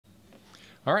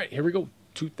All right, here we go.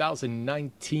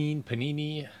 2019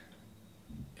 Panini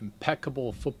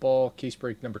Impeccable Football Case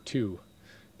Break number 2.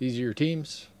 These are your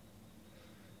teams.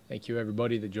 Thank you,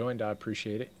 everybody that joined. I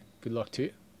appreciate it. Good luck to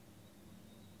you.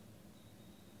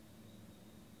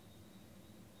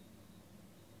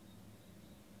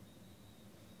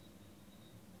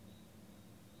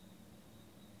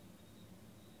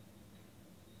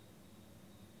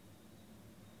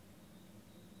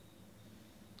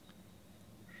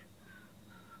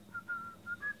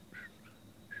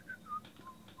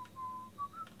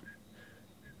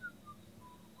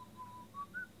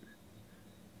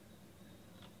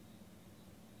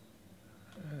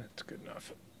 That's good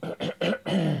enough.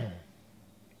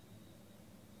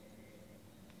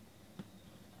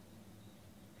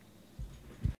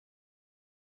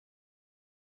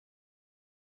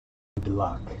 Good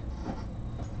luck.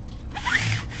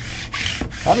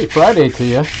 Happy Friday to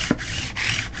you.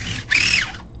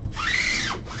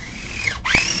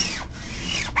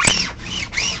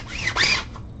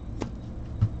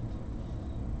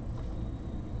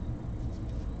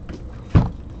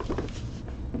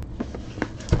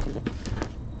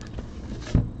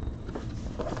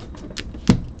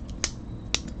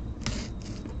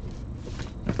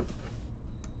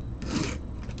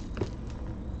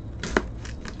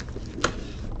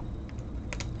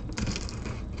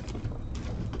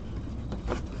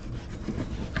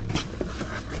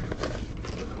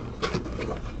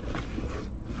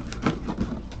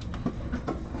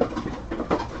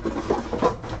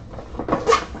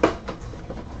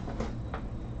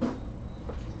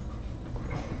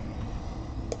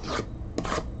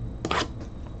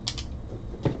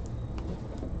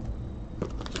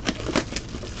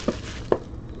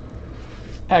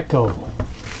 Echo.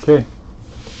 Okay.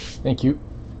 Thank you.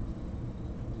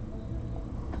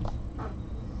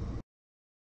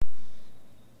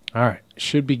 All right,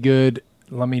 should be good.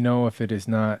 Let me know if it is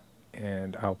not,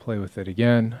 and I'll play with it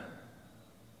again.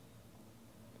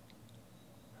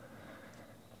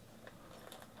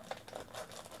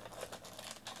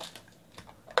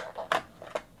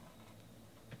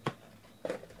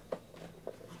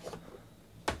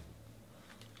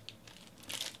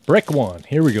 Break 1.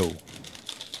 Here we go.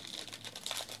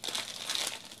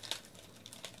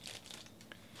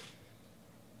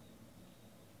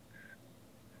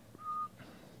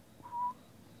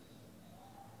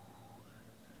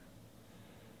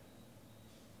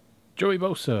 Joey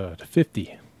Bosa to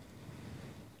 50.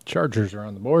 Chargers are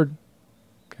on the board.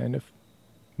 Kind of.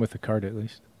 With a card at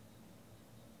least.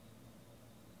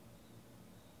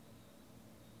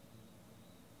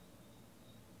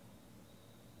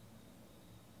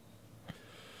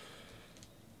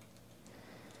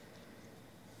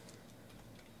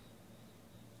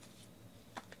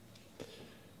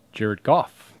 Jared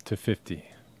Goff to 50.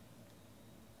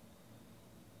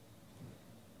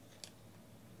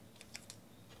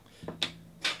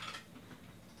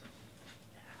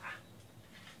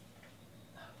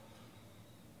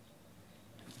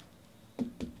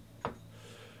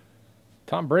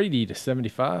 Tom Brady to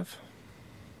 75.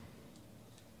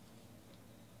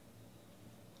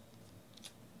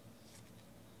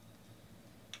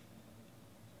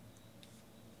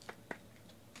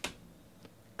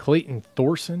 Clayton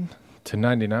Thorson to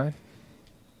 99.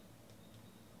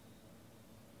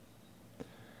 I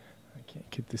can't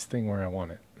get this thing where I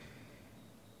want it.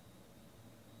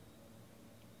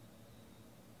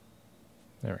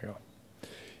 There we go.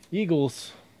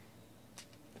 Eagles.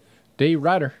 Day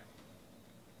Ryder.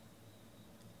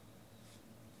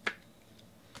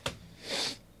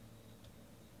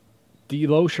 D.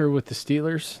 Loescher with the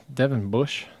Steelers. Devin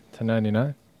Bush to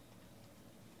 99.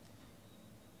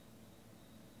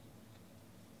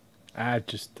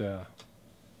 Just one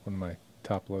of my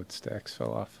top load stacks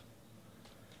fell off.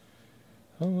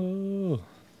 Oh.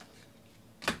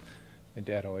 My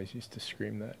dad always used to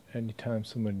scream that anytime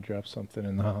someone dropped something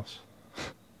in the house.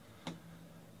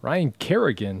 Ryan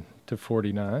Kerrigan to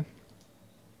 49.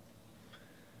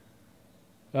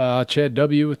 Chad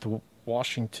W. with the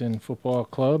Washington Football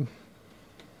Club.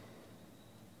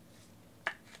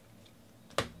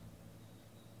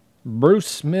 Bruce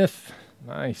Smith,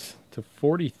 nice, to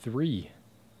 43.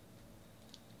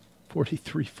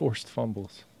 43 forced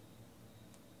fumbles.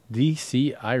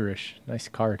 DC Irish, nice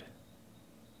card.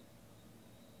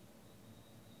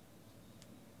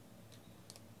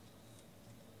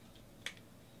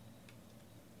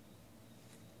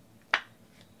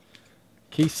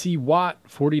 KC Watt,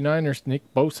 49ers, Nick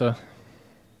Bosa.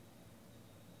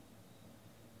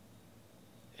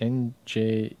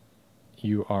 NJUR.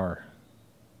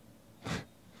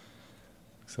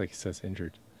 Looks like it says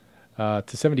injured. To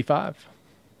 75.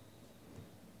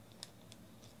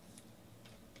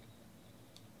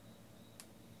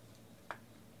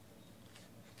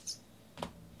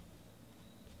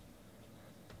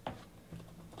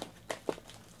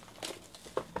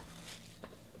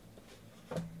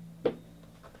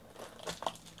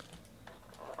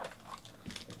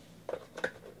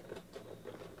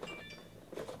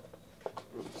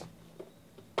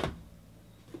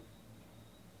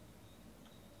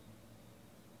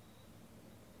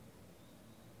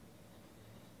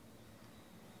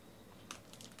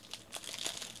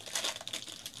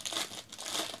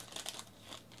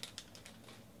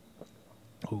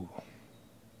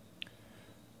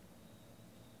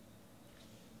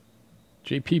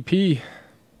 JPP.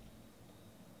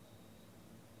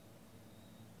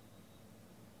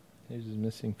 Here's his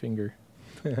missing finger.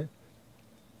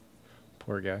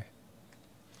 Poor guy.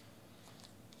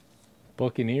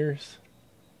 Buccaneers.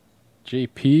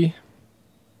 JP.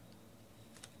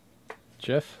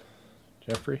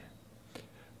 Jeffrey.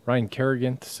 Ryan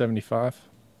Kerrigan to 75.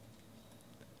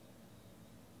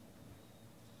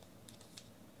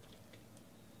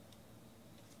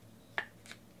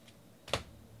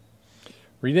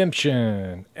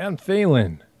 Redemption. Adam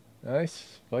Thielen.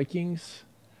 Nice. Vikings.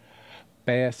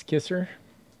 Bass Kisser.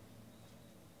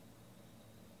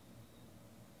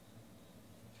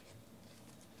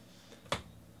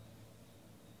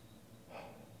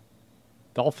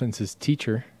 Dolphins' his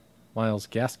teacher. Miles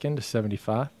Gaskin to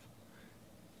 75.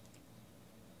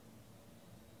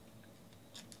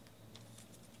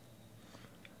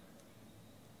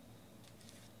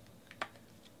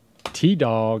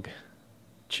 T-Dog.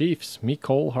 Chiefs,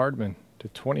 Mecole Hardman to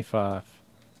 25.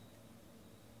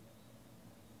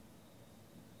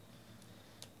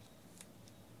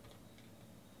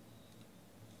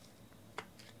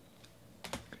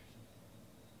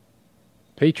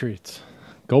 Patriots,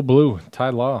 go blue,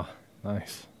 Ty Law,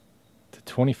 nice, to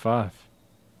 25.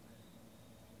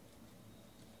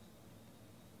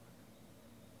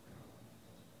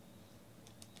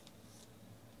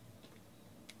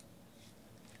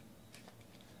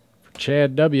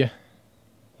 Chad W.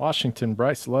 Washington,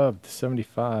 Bryce Love to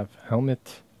 75.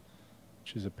 Helmet,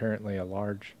 which is apparently a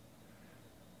large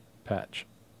patch.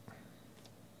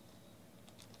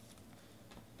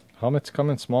 Helmets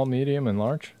come in small, medium, and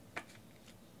large.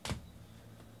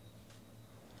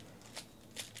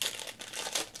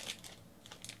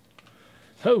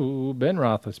 Oh, Ben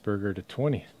Roethlisberger to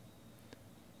 20.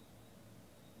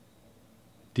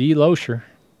 D. Loescher.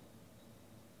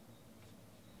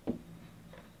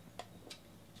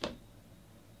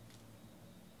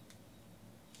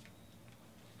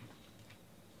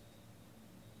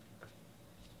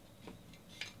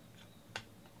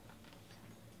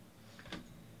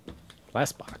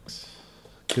 Last box.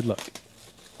 Good luck.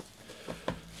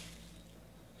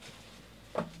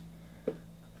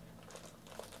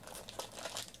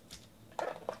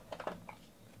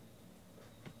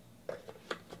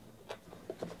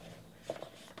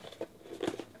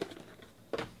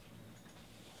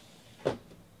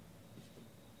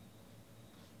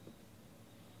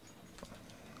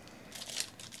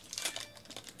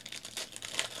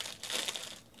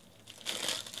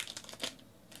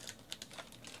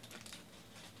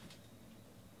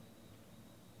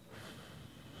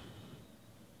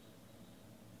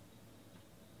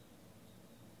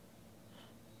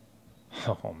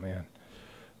 Oh, man.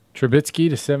 Trubisky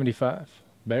to 75.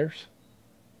 Bears.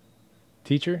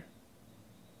 Teacher.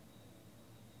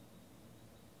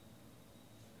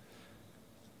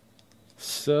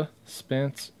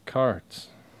 Suspense cards.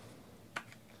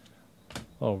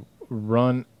 Oh,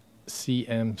 run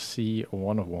CMC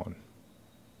 101.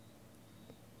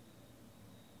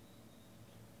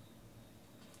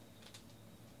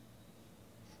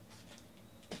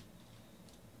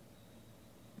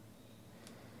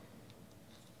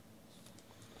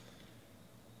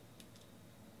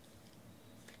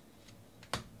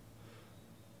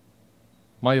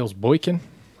 Miles Boykin.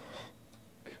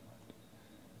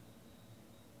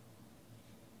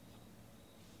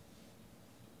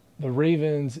 The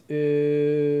Ravens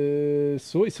is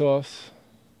soy sauce.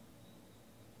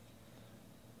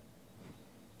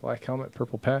 Black helmet,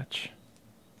 purple patch.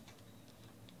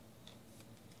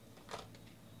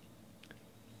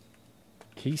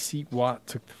 Casey Watt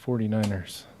took the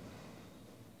 49ers.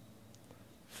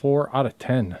 4 out of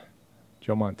 10.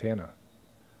 Joe Montana.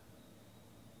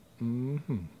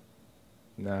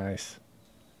 Nice.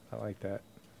 I like that.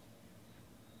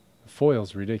 The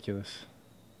foil's ridiculous.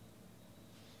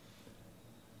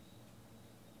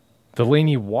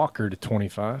 Delaney Walker to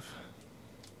 25.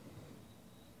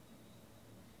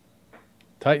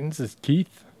 Titans is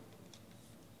Keith.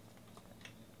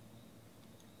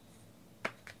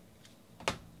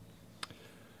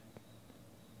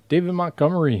 David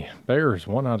Montgomery, Bears,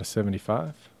 1 out of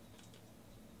 75.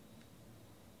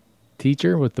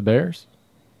 Teacher with the Bears.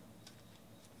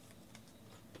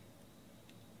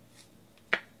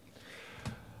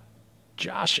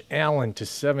 Josh Allen to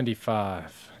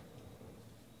 75.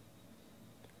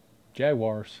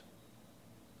 Jaguars.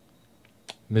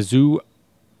 Mizzou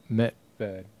Med.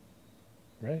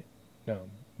 Right? No,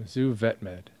 Mizzou Vet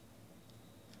Med.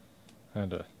 I had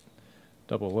to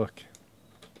double look.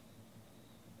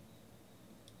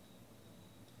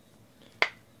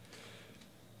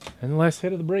 And the last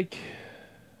hit of the break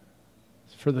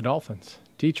is for the Dolphins.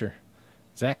 Teacher,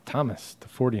 Zach Thomas to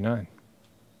 49.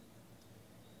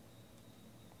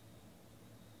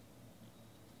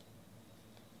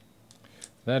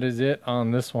 That is it on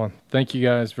this one. Thank you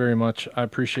guys very much. I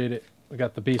appreciate it. We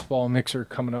got the baseball mixer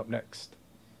coming up next.